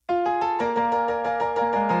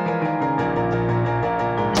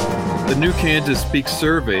The new Kansas Speaks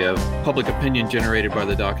survey of public opinion generated by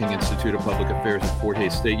the Docking Institute of Public Affairs at Fort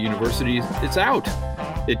Hays State University is out.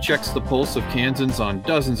 It checks the pulse of Kansans on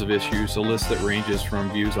dozens of issues, a list that ranges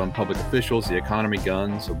from views on public officials, the economy,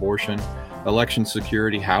 guns, abortion, election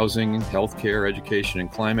security, housing, healthcare, education,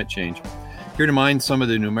 and climate change. Here to mine some of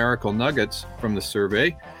the numerical nuggets from the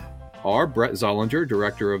survey are Brett Zollinger,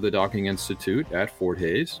 director of the Docking Institute at Fort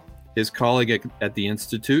Hays, his colleague at the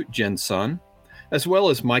Institute, Jen Sun, as well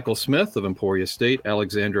as Michael Smith of Emporia State,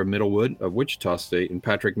 Alexandra Middlewood of Wichita State, and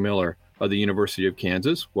Patrick Miller of the University of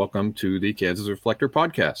Kansas. Welcome to the Kansas Reflector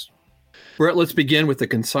podcast. Brett, let's begin with a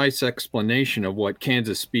concise explanation of what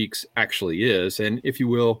Kansas Speaks actually is. And if you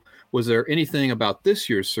will, was there anything about this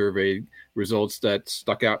year's survey results that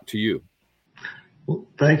stuck out to you? Well,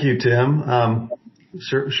 thank you, Tim.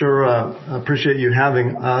 Sure. Appreciate you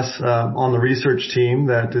having us on the research team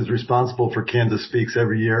that is responsible for Kansas Speaks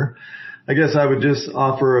every year. I guess I would just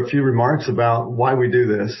offer a few remarks about why we do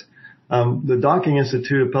this. The Docking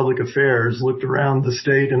Institute of Public Affairs looked around the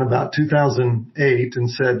state in about 2008 and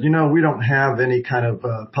said, we don't have any kind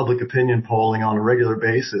of public opinion polling on a regular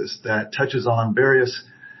basis that touches on various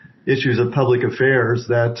issues of public affairs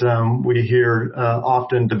that we hear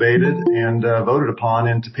often debated and voted upon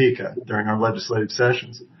in Topeka during our legislative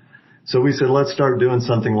sessions. So we said, let's start doing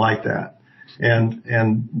something like that.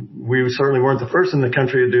 And we certainly weren't the first in the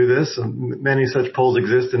country to do this. Many such polls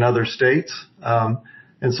exist in other states.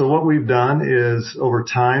 And so what we've done is over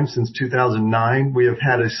time, since 2009, we have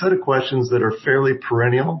had a set of questions that are fairly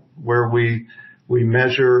perennial, where we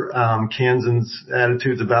measure Kansans'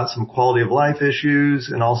 attitudes about some quality of life issues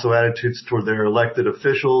and also attitudes toward their elected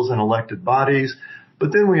officials and elected bodies.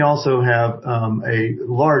 But then we also have a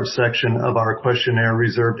large section of our questionnaire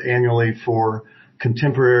reserved annually for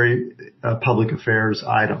contemporary public affairs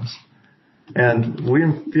items. And we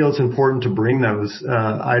feel it's important to bring those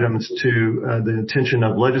items to the attention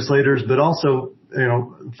of legislators, but also,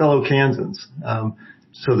 fellow Kansans,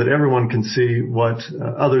 so that everyone can see what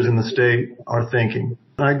others in the state are thinking.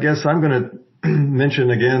 I guess I'm going to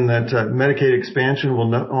mention again that Medicaid expansion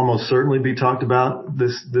will almost certainly be talked about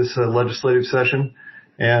this legislative session.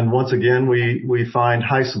 And once again, we find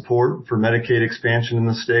high support for Medicaid expansion in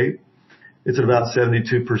the state. It's at about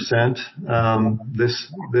 72%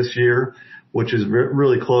 this year, which is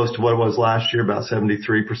really close to what it was last year, about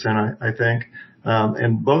 73%, I think.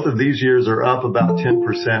 And both of these years are up about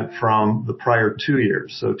 10% from the prior 2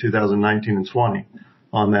 years, so 2019 and 20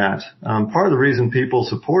 on that. Part of the reason people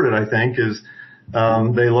support it, I think, is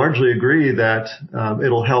they largely agree that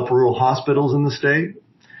it'll help rural hospitals in the state.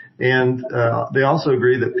 And they also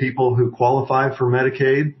agree that people who qualify for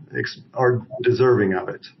Medicaid are deserving of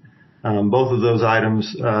it. Both of those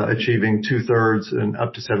items achieving 2/3 and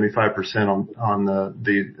up to 75% on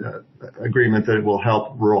the agreement that it will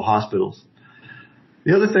help rural hospitals.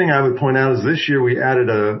 The other thing I would point out is this year we added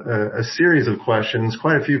a series of questions,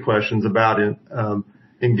 quite a few questions about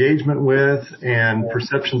engagement with and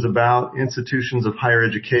perceptions about institutions of higher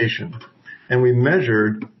education. And we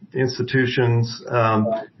measured institutions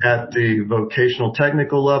at the vocational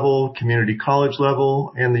technical level, community college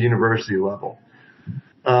level, and the university level.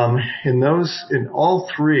 In all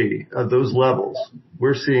three of those levels,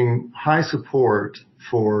 we're seeing high support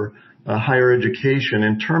for higher education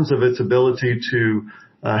in terms of its ability to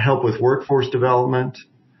help with workforce development,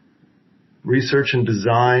 research and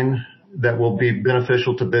design that will be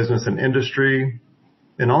beneficial to business and industry,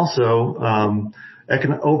 and also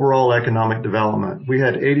overall economic development. We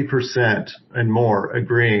had 80% and more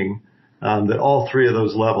agreeing that all three of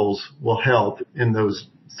those levels will help in those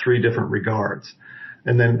three different regards.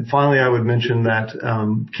 And then finally, I would mention that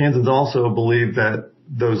Kansans also believe that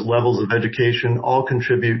those levels of education all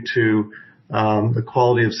contribute to the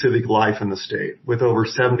quality of civic life in the state, with over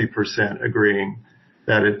 70% agreeing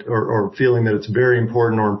that or feeling that it's very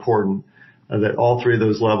important or important that all three of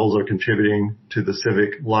those levels are contributing to the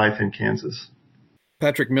civic life in Kansas.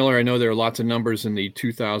 Patrick Miller, I know there are lots of numbers in the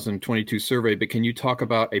 2022 survey, but can you talk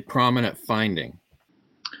about a prominent finding?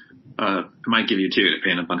 I might give you two,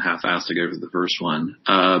 depending upon how fast I go for the first one.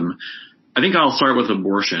 I think I'll start with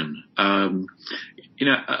abortion. A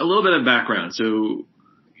little bit of background. So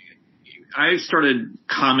I started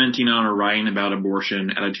commenting on or writing about abortion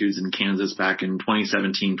attitudes in Kansas back in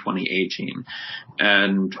 2017, 2018.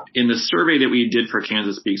 And in the survey that we did for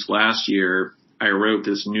Kansas Speaks last year, I wrote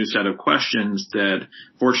this new set of questions that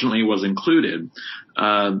fortunately was included,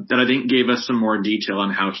 that I think gave us some more detail on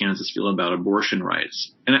how Kansas feel about abortion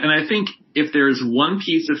rights. And I think if there's one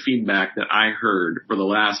piece of feedback that I heard for the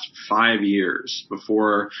last 5 years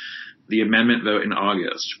before the amendment vote in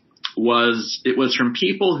August, was from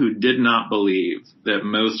people who did not believe that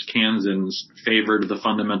most Kansans favored the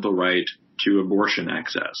fundamental right to abortion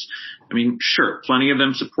access. I mean, sure, plenty of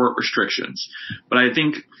them support restrictions, but I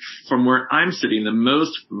think from where I'm sitting, the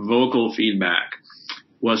most vocal feedback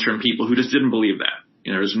was from people who just didn't believe that.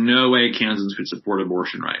 There's no way Kansans could support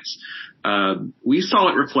abortion rights. We saw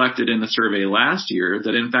it reflected in the survey last year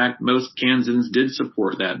that, in fact, most Kansans did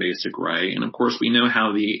support that basic right. And, of course, we know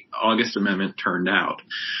how the August Amendment turned out.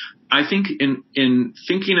 I think in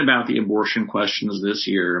thinking about the abortion questions this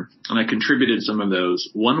year, and I contributed some of those,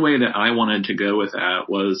 one way that I wanted to go with that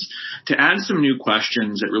was to add some new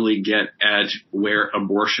questions that really get at where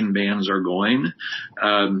abortion bans are going.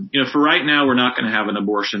 For right now, we're not going to have an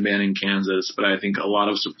abortion ban in Kansas, but I think a lot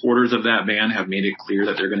of supporters of that ban have made it clear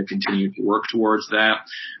that they're going to continue to work towards that,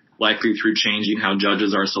 likely through changing how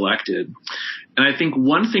judges are selected. And I think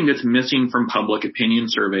one thing that's missing from public opinion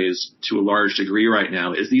surveys to a large degree right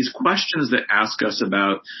now is these questions that ask us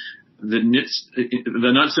about the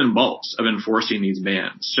nuts and bolts of enforcing these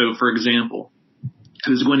bans. So, for example,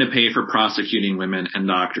 who's going to pay for prosecuting women and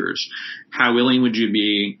doctors? How willing would you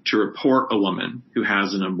be to report a woman who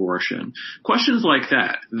has an abortion? Questions like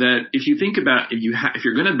that if you think about, if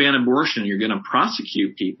you're going to ban abortion, you're going to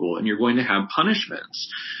prosecute people and you're going to have punishments.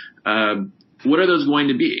 What are those going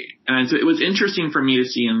to be? And so it was interesting for me to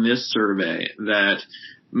see in this survey that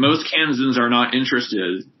most Kansans are not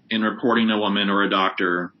interested in reporting a woman or a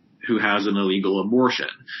doctor who has an illegal abortion.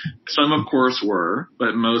 Some, of course, were,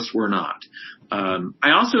 but most were not.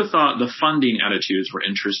 I also thought the funding attitudes were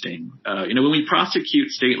interesting. When we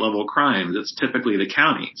prosecute state-level crimes, it's typically the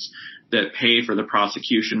counties that pay for the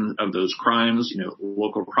prosecution of those crimes.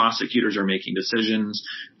 Local prosecutors are making decisions.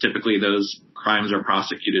 Typically, those crimes are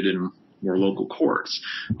prosecuted in more local courts.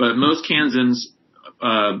 But most Kansans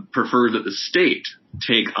prefer that the state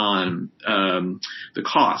take on the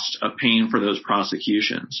cost of paying for those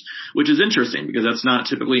prosecutions, which is interesting because that's not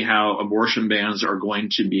typically how abortion bans are going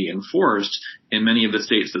to be enforced in many of the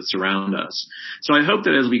states that surround us. So I hope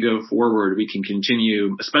that as we go forward, we can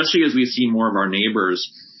continue, especially as we see more of our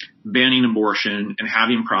neighbors banning abortion and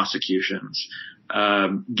having prosecutions,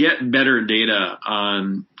 get better data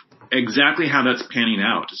on exactly how that's panning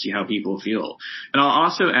out to see how people feel. And I'll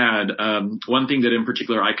also add one thing that in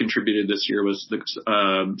particular I contributed this year was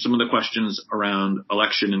some of the questions around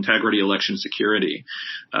election integrity, election security.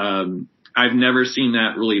 I've never seen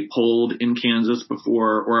that really polled in Kansas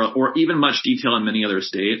before, or even much detail in many other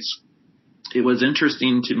states. It was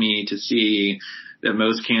interesting to me to see that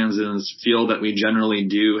most Kansans feel that we generally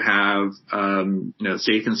do have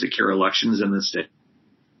safe and secure elections in the state.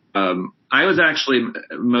 I was actually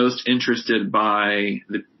most interested by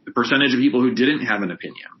the percentage of people who didn't have an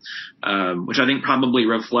opinion, which I think probably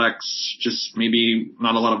reflects just maybe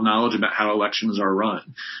not a lot of knowledge about how elections are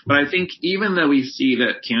run. But I think even though we see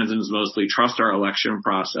that Kansans mostly trust our election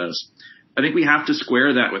process, I think we have to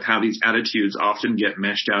square that with how these attitudes often get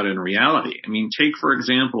meshed out in reality. I mean, take, for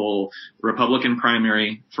example, the Republican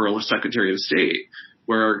primary for a Secretary of State,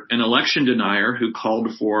 where an election denier who called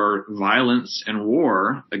for violence and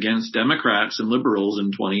war against Democrats and liberals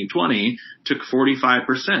in 2020 took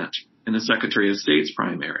 45% in the Secretary of State's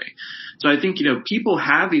primary. So I think, people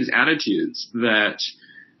have these attitudes that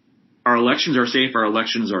our elections are safe, our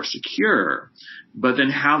elections are secure, but then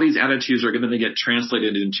how these attitudes are going to get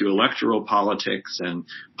translated into electoral politics and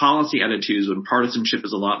policy attitudes when partisanship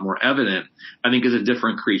is a lot more evident, I think is a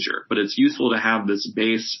different creature. But it's useful to have this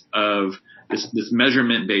base of this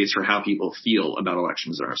measurement base for how people feel about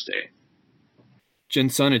elections in our state.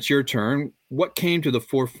 Jin-Sun, it's your turn. What came to the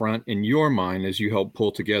forefront in your mind as you helped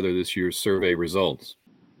pull together this year's survey results?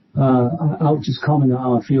 I'll just comment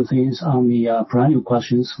on a few things on the perennial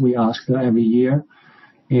questions we ask every year.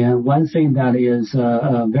 And one thing that is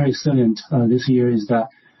very salient this year is that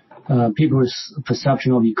people's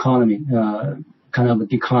perception of the economy kind of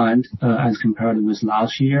declined as compared with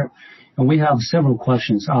last year. And we have several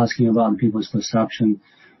questions asking about people's perception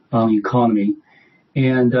on the economy.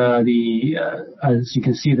 And as you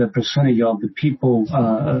can see, the percentage of the people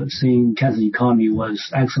seeing Kansas economy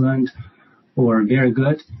was excellent or very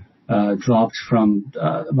good dropped from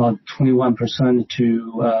about 21%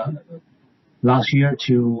 to last year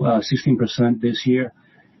to 16% this year.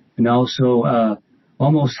 And also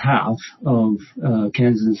almost half of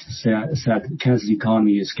Kansans said Kansas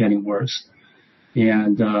economy is getting worse.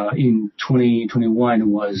 And in 2021 it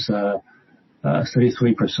was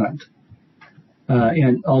 33%.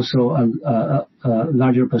 And also a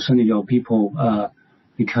larger percentage of people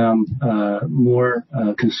become more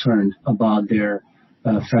concerned about their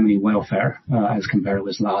family welfare as compared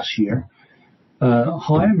with last year.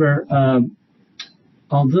 However,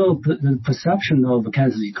 although the perception of the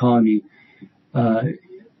Kansas economy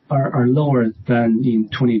are lower than in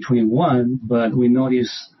 2021, but we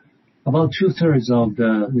notice about 2/3 of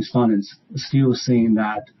the respondents still saying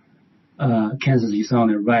that Kansas is on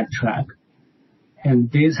the right track.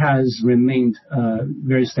 And this has remained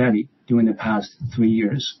very steady during the past 3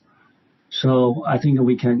 years. So I think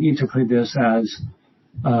we can interpret this as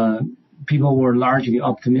people were largely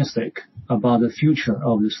optimistic about the future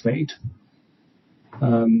of the state.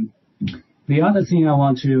 The other thing I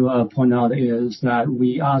want to point out is that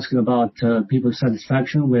we asked about people's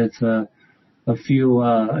satisfaction with a few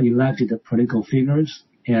elected political figures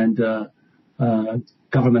and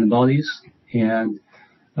government bodies, and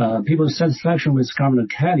people's satisfaction with Governor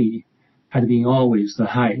Kelly had been always the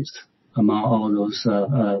highest among all those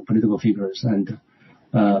political figures and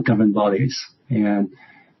government bodies. And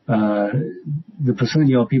the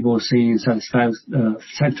percentage of people saying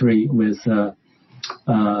satisfactory with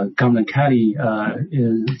Governor Kelly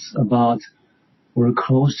is about, we're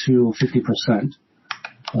close to 50%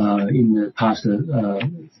 in the past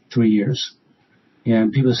 3 years.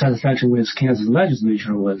 And people's satisfaction with Kansas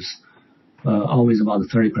legislature was always about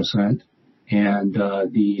 30%, and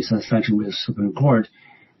the satisfaction with Supreme Court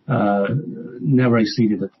never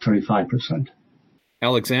exceeded 35%.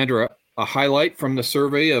 Alexandra, a highlight from the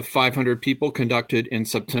survey of 500 people conducted in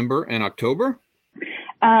September and October?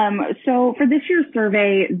 So for this year's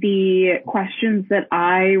survey, the questions that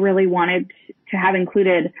I really wanted to have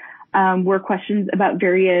included were questions about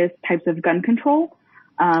various types of gun control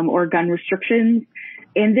or gun restrictions.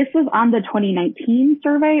 And this was on the 2019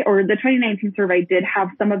 survey, or the 2019 survey did have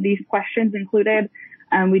some of these questions included.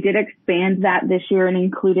 We did expand that this year and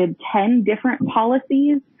included 10 different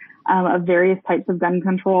policies of various types of gun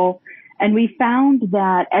control. And we found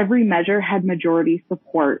that every measure had majority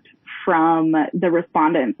support from the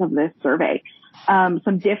respondents of this survey.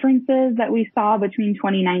 Some differences that we saw between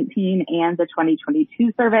 2019 and the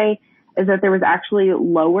 2022 survey is that there was actually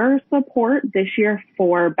lower support this year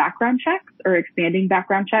for background checks or expanding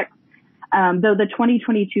background checks, though the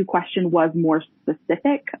 2022 question was more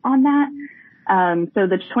specific on that. So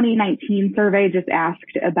the 2019 survey just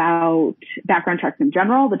asked about background checks in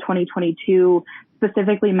general. The 2022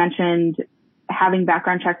 specifically mentioned having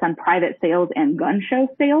background checks on private sales and gun show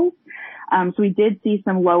sales. So we did see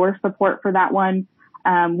some lower support for that one.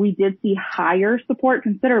 We did see higher support,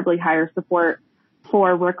 considerably higher support,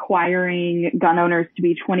 for requiring gun owners to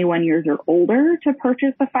be 21 years or older to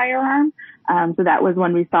purchase a firearm. So that was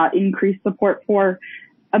one we saw increased support for.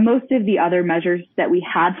 Most of the other measures that we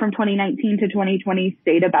had from 2019 to 2020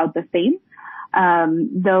 stayed about the same.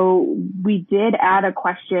 Though we did add a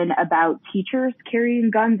question about teachers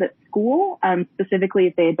carrying guns at school, specifically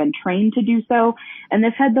if they had been trained to do so. And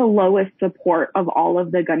this had the lowest support of all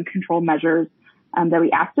of the gun control measures that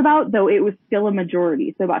we asked about, though it was still a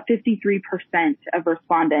majority. So about 53% of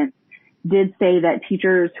respondents did say that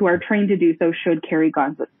teachers who are trained to do so should carry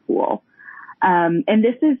guns at school. And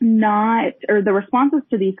this is not, or the responses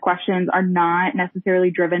to these questions are not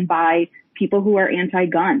necessarily driven by people who are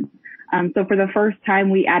anti-gun. So for the first time,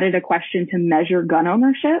 we added a question to measure gun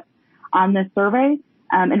ownership on this survey.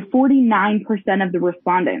 And 49% of the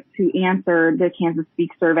respondents who answered the Kansas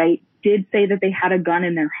Speak survey did say that they had a gun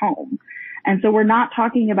in their home. And so we're not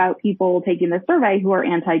talking about people taking the survey who are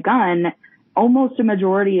anti-gun. Almost a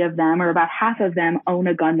majority of them, or about half of them, own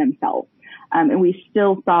a gun themselves. And we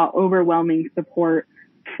still saw overwhelming support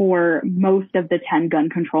for most of the 10 gun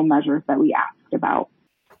control measures that we asked about.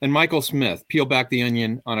 And Michael Smith, peel back the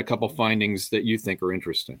onion on a couple findings that you think are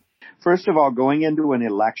interesting. First of all, going into an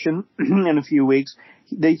election in a few weeks,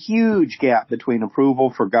 the huge gap between approval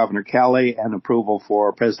for Governor Kelly and approval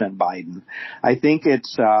for President Biden. I think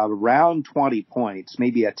it's around 20 points,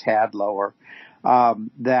 maybe a tad lower.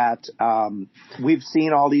 We've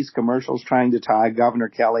seen all these commercials trying to tie Governor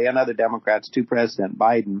Kelly and other Democrats to President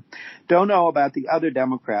Biden. Don't know about the other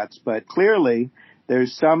Democrats, but clearly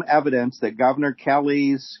there's some evidence that Governor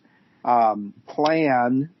Kelly's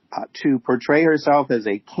plan to portray herself as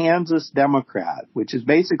a Kansas Democrat, which is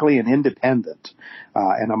basically an independent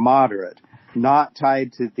and a moderate, not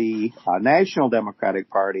tied to the National Democratic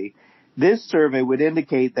Party, this survey would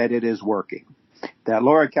indicate that it is working. That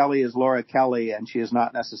Laura Kelly is Laura Kelly, and she is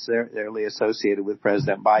not necessarily associated with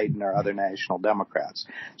President Biden or other national Democrats.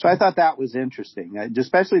 So I thought that was interesting,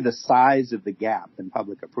 especially the size of the gap in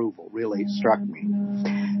public approval really struck me.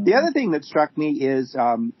 The other thing that struck me is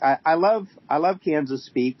I love Kansas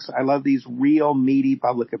Speaks. I love these real meaty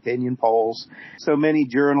public opinion polls. So many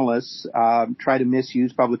journalists try to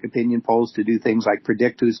misuse public opinion polls to do things like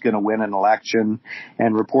predict who's going to win an election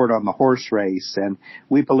and report on the horse race. And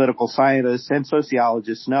we political scientists and sociologists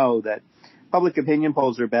sociologists know that public opinion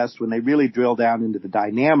polls are best when they really drill down into the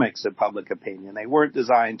dynamics of public opinion. They weren't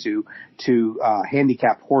designed to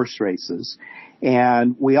handicap horse races.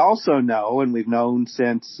 And we also know, and we've known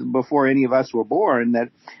since before any of us were born, that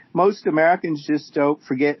most Americans just don't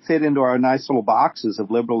fit into our nice little boxes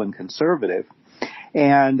of liberal and conservative.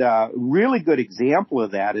 And a really good example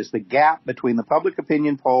of that is the gap between the public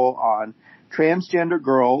opinion poll on transgender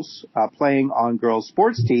girls playing on girls'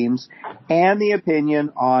 sports teams and the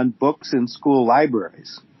opinion on books in school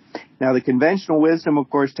libraries. Now, the conventional wisdom, of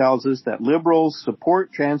course, tells us that liberals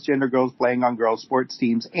support transgender girls playing on girls' sports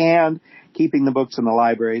teams and keeping the books in the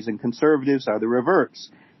libraries, and conservatives are the reverse.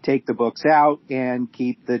 Take the books out and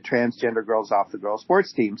keep the transgender girls off the girls'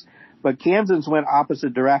 sports teams. But Kansans went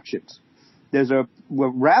opposite directions. There's a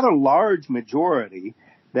rather large majority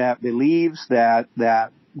that believes that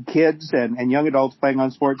kids and young adults playing on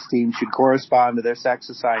sports teams should correspond to their sex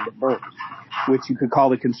assigned at birth, which you could call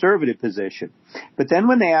the conservative position. But then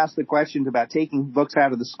when they asked the questions about taking books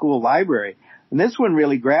out of the school library, and this one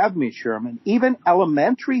really grabbed me, Sherman, even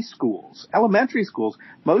elementary schools,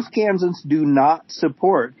 most Kansans do not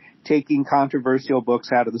support taking controversial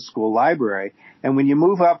books out of the school library. And when you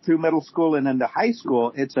move up through middle school and into high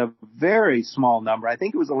school, it's a very small number. I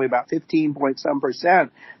think it was only about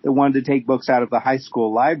 15% that wanted to take books out of the high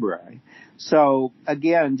school library. So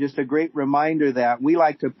again, just a great reminder that we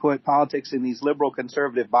like to put politics in these liberal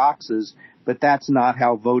conservative boxes, but that's not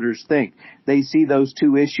how voters think. They see those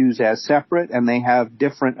two issues as separate, and they have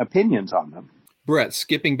different opinions on them. Brett,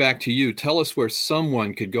 skipping back to you, tell us where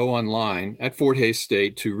someone could go online at Fort Hays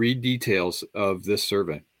State to read details of this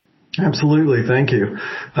survey. Absolutely. Thank you.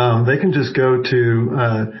 They can just go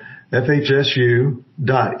to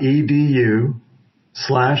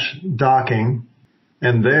fhsu.edu/docking,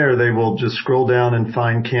 and there they will just scroll down and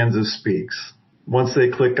find Kansas Speaks. Once they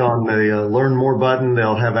click on the Learn More button,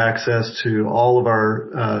 they'll have access to all of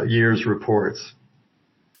our year's reports.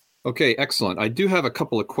 Okay, excellent. I do have a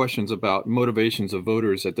couple of questions about motivations of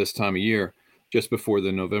voters at this time of year, just before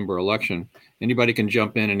the November election. Anybody can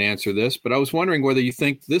jump in and answer this, but I was wondering whether you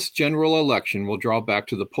think this general election will draw back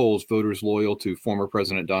to the polls voters loyal to former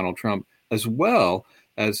President Donald Trump, as well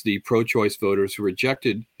as the pro-choice voters who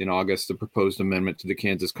rejected in August the proposed amendment to the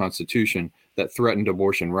Kansas Constitution that threatened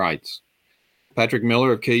abortion rights. Patrick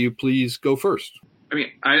Miller of KU, please go first. I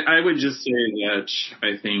mean, I would just say that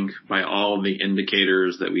I think by all the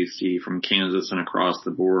indicators that we see from Kansas and across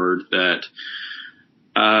the board that,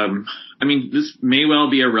 this may well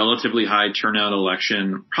be a relatively high turnout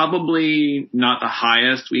election, probably not the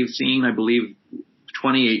highest we've seen. I believe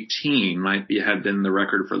 2018 have been the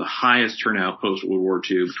record for the highest turnout post-World War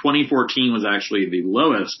II. 2014 was actually the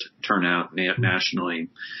lowest turnout nationally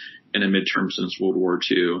in a midterm since World War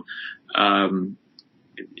II.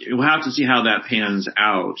 We'll have to see how that pans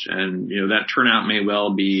out. And, that turnout may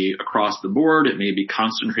well be across the board. It may be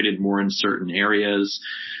concentrated more in certain areas.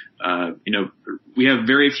 We have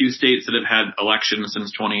very few states that have had elections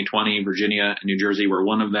since 2020. Virginia and New Jersey were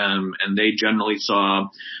one of them, and they generally saw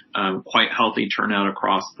quite healthy turnout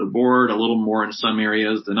across the board, a little more in some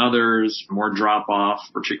areas than others, more drop off,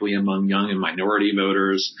 particularly among young and minority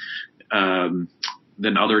voters.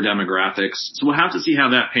 Than other demographics. So we'll have to see how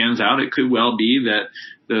that pans out. It could well be that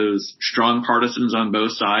those strong partisans on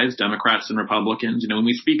both sides, Democrats and Republicans, when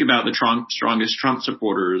we speak about the strongest Trump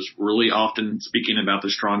supporters, we're really often speaking about the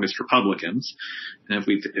strongest Republicans. And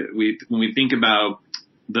when we think about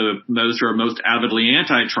those who are most avidly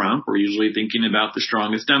anti-Trump, we're usually thinking about the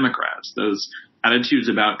strongest Democrats. Those attitudes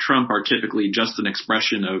about Trump are typically just an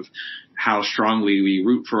expression of how strongly we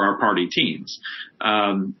root for our party teams.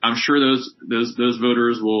 I'm sure those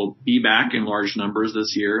voters will be back in large numbers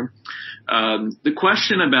this year. The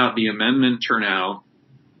question about the amendment turnout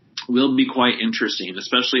will be quite interesting,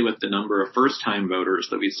 especially with the number of first-time voters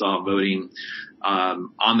that we saw voting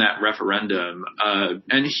on that referendum.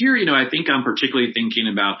 And here, I think I'm particularly thinking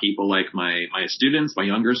about people like my students, my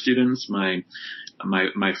younger students, my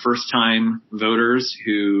first-time voters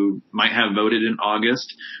who might have voted in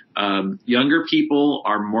August. Younger people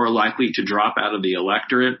are more likely to drop out of the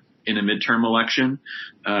electorate in a midterm election.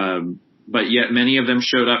 But yet many of them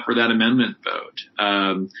showed up for that amendment vote.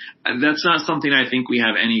 That's not something I think we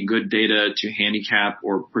have any good data to handicap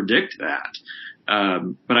or predict that.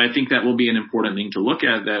 But I think that will be an important thing to look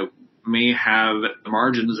at that may have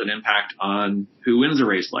margins and impact on who wins a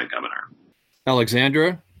race like governor.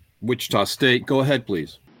 Alexandra, Wichita State, go ahead,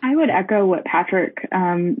 please. I would echo what Patrick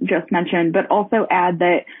just mentioned, but also add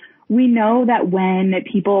that We know that when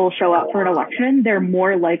people show up for an election, they're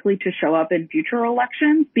more likely to show up in future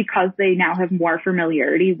elections because they now have more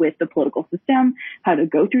familiarity with the political system, how to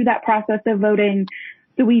go through that process of voting.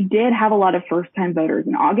 So we did have a lot of first-time voters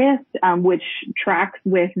in August, which tracks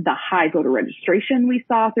with the high voter registration we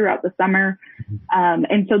saw throughout the summer.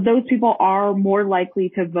 And so those people are more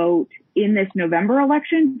likely to vote in this November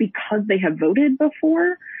election because they have voted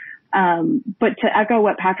before. But to echo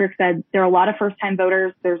what Patrick said, there are a lot of first-time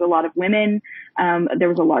voters. There's a lot of women. There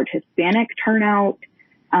was a large Hispanic turnout,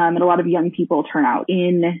 and a lot of young people turnout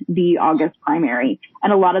in the August primary.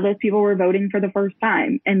 And a lot of those people were voting for the first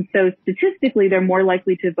time. And so statistically, they're more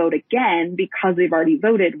likely to vote again because they've already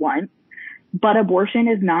voted once. But abortion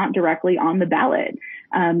is not directly on the ballot.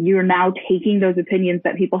 You're now taking those opinions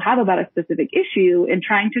that people have about a specific issue and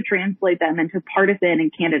trying to translate them into partisan and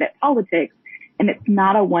candidate politics. And it's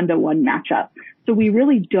not a one-to-one matchup. So we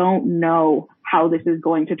really don't know how this is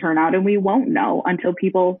going to turn out, and we won't know until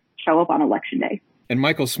people show up on Election Day. And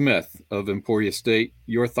Michael Smith of Emporia State,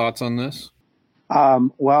 your thoughts on this?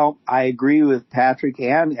 Well, I agree with Patrick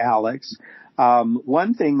and Alex.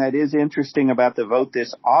 One thing that is interesting about the vote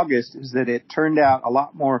this August is that it turned out a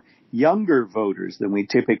lot more younger voters than we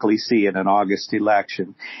typically see in an August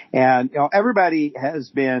election. And, everybody has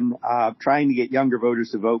been trying to get younger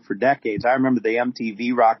voters to vote for decades. I remember the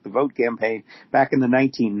MTV Rock the Vote campaign back in the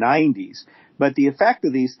 1990s. But the effect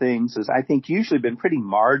of these things has, I think, usually been pretty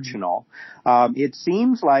marginal. It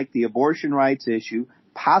seems like the abortion rights issue,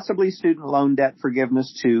 possibly student loan debt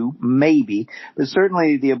forgiveness too, maybe, but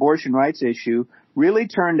certainly the abortion rights issue really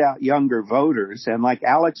turned out younger voters. And like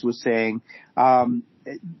Alex was saying,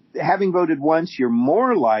 having voted once, you're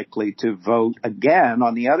more likely to vote again.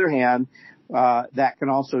 On the other hand, that can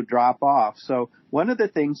also drop off. So one of the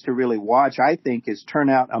things to really watch, I think, is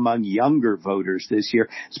turnout among younger voters this year,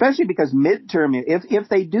 especially because midterm, if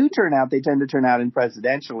they do turn out, they tend to turn out in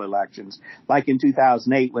presidential elections, like in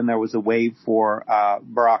 2008 when there was a wave for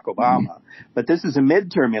Barack Obama. But this is a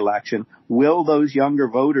midterm election. Will those younger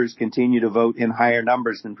voters continue to vote in higher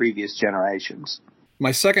numbers than previous generations?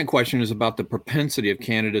 My second question is about the propensity of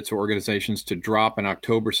candidates or organizations to drop an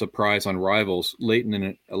October surprise on rivals late in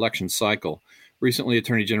an election cycle. Recently,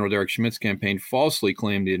 Attorney General Derek Schmidt's campaign falsely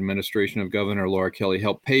claimed the administration of Governor Laura Kelly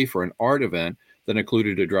helped pay for an art event that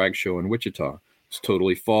included a drag show in Wichita. It's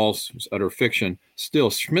totally false. It's utter fiction. Still,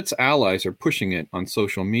 Schmidt's allies are pushing it on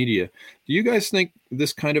social media. Do you guys think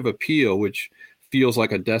this kind of appeal, which feels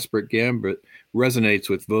like a desperate gambit, resonates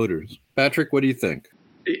with voters? Patrick, what do you think?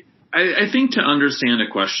 I think to understand a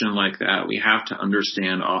question like that, we have to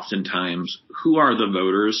understand oftentimes who are the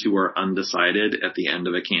voters who are undecided at the end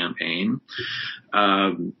of a campaign.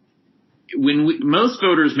 Most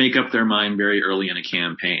voters make up their mind very early in a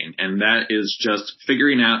campaign, and that is just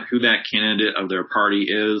figuring out who that candidate of their party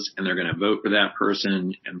is, and they're going to vote for that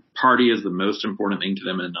person, and party is the most important thing to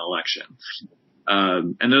them in an election.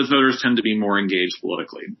 And those voters tend to be more engaged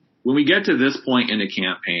politically. When we get to this point in a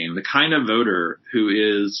campaign, the kind of voter who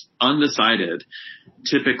is undecided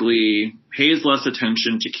typically pays less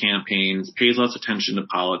attention to campaigns, pays less attention to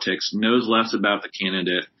politics, knows less about the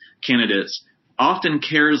candidates, often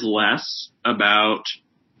cares less about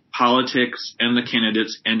politics and the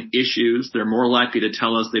candidates and issues. They're more likely to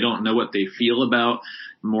tell us they don't know what they feel about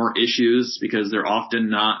more issues because they're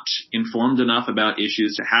often not informed enough about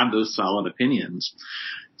issues to have those solid opinions.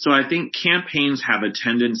 So I think campaigns have a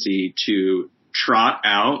tendency to trot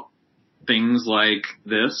out things like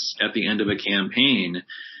this at the end of a campaign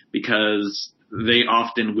because they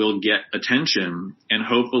often will get attention and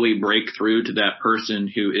hopefully break through to that person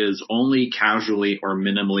who is only casually or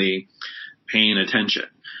minimally paying attention.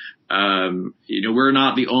 We're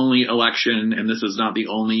not the only election, and this is not the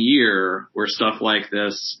only year where stuff like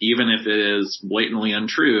this, even if it is blatantly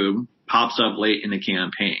untrue, pops up late in a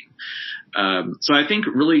campaign. So I think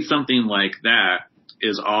really something like that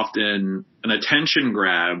is often an attention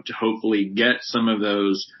grab to hopefully get some of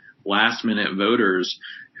those last minute voters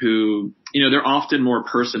who, they're often more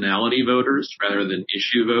personality voters rather than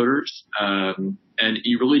issue voters. And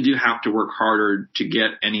you really do have to work harder to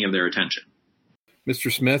get any of their attention.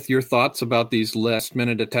 Mr. Smith, your thoughts about these last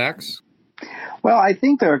minute attacks? Well, I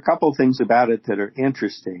think there are a couple things about it that are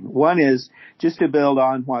interesting. One is, just to build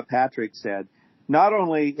on what Patrick said, not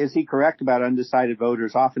only is he correct about undecided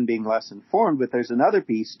voters often being less informed, but there's another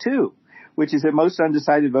piece too, which is that most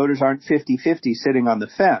undecided voters aren't 50-50 sitting on the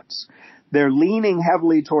fence. They're leaning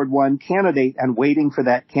heavily toward one candidate and waiting for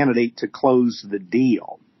that candidate to close the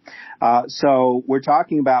deal. So we're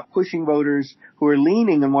talking about pushing voters who are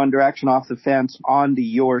leaning in one direction off the fence onto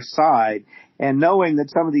your side. And knowing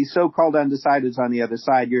that some of these so-called undecideds on the other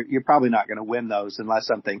side, you're probably not going to win those unless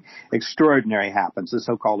something extraordinary happens, the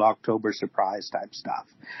so-called October surprise type stuff.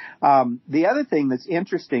 The other thing that's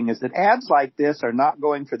interesting is that ads like this are not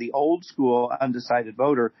going for the old school undecided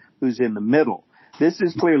voter who's in the middle. This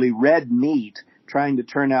is clearly red meat trying to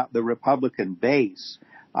turn out the Republican base.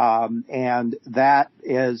 And that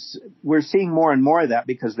is, we're seeing more and more of that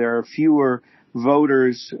because there are fewer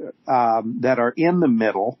voters that are in the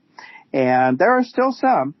middle. And there is still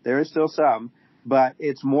some, but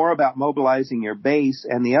it's more about mobilizing your base.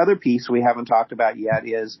 And the other piece we haven't talked about yet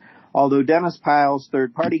is, although Dennis Pyle's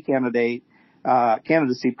third party candidacy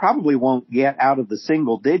probably won't get out of the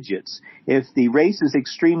single digits, if the race is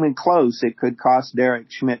extremely close, it could cost Derek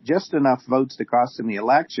Schmidt just enough votes to cost him the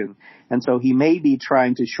election. And so he may be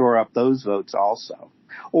trying to shore up those votes also,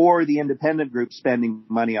 or the independent group spending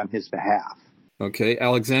money on his behalf. Okay,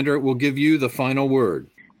 Alexandra, we'll give you the final word.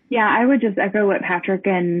 Yeah, I would just echo what Patrick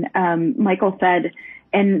and Michael said.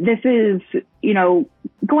 And this is,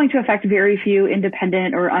 going to affect very few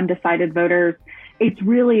independent or undecided voters. It's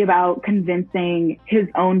really about convincing his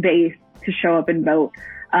own base to show up and vote.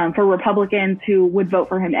 For Republicans who would vote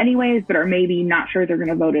for him anyways, but are maybe not sure they're going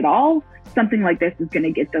to vote at all, something like this is going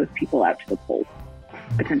to get those people out to the polls,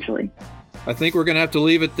 potentially. I think we're going to have to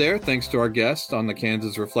leave it there. Thanks to our guests on the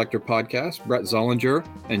Kansas Reflector podcast, Brett Zollinger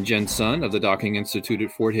and Jen Sun of the Docking Institute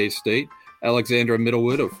at Fort Hays State, Alexandra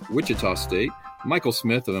Middlewood of Wichita State, Michael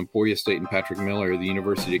Smith of Emporia State, and Patrick Miller of the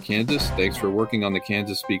University of Kansas. Thanks for working on the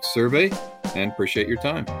Kansas Speaks survey and appreciate your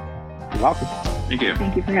time. You're welcome. Thank you.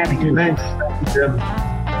 Thank you for having me. Thanks. Thank you, Jim.